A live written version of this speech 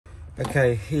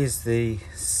Okay, here's the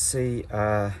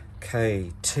CRKT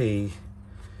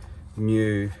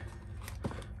new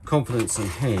confidence in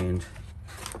hand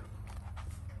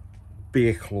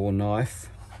bear claw knife.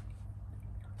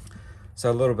 So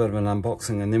a little bit of an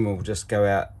unboxing, and then we'll just go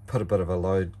out, put a bit of a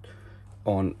load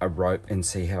on a rope and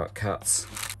see how it cuts.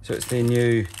 So it's their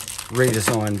new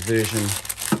redesigned version,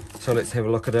 so let's have a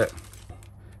look at it.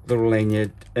 Little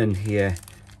lanyard in here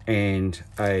and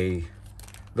a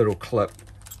little clip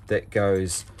that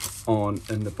goes on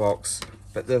in the box,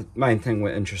 but the main thing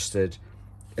we're interested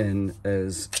in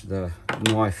is the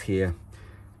knife here.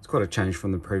 It's quite a change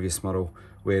from the previous model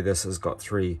where this has got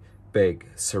three big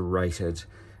serrated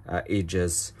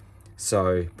edges,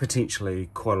 so potentially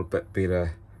quite a bit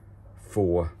better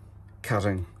for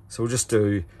cutting. So we'll just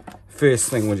do, first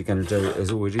thing we're going to do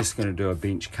is we're just going to do a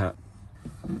bench cut.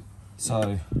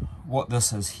 So what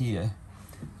this is here,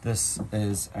 this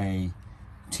is a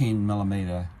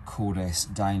 10mm Cordace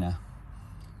Dana.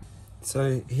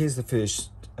 So here's the first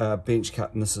bench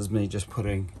cut, and this is me just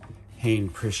putting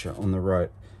hand pressure on the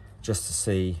rope just to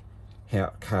see how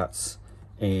it cuts,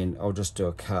 and I'll just do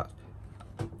a cut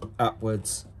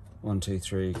upwards. 1, 2,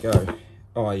 3, go.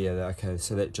 Oh yeah, okay,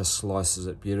 so that just slices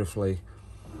it beautifully.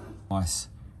 Nice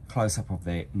close up of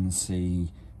that and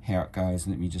see how it goes.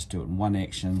 Let me just do it in one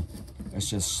action. It's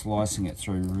just slicing it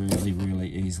through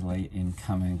really easily and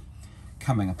coming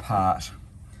apart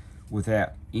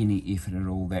without any effort at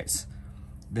all. That's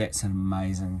an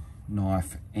amazing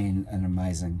knife and an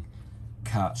amazing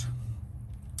cut.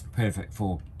 Perfect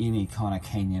for any kind of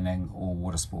canyoning or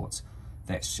water sports.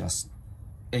 That's just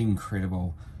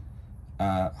incredible.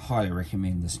 Highly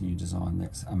recommend this new design.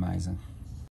 That's amazing.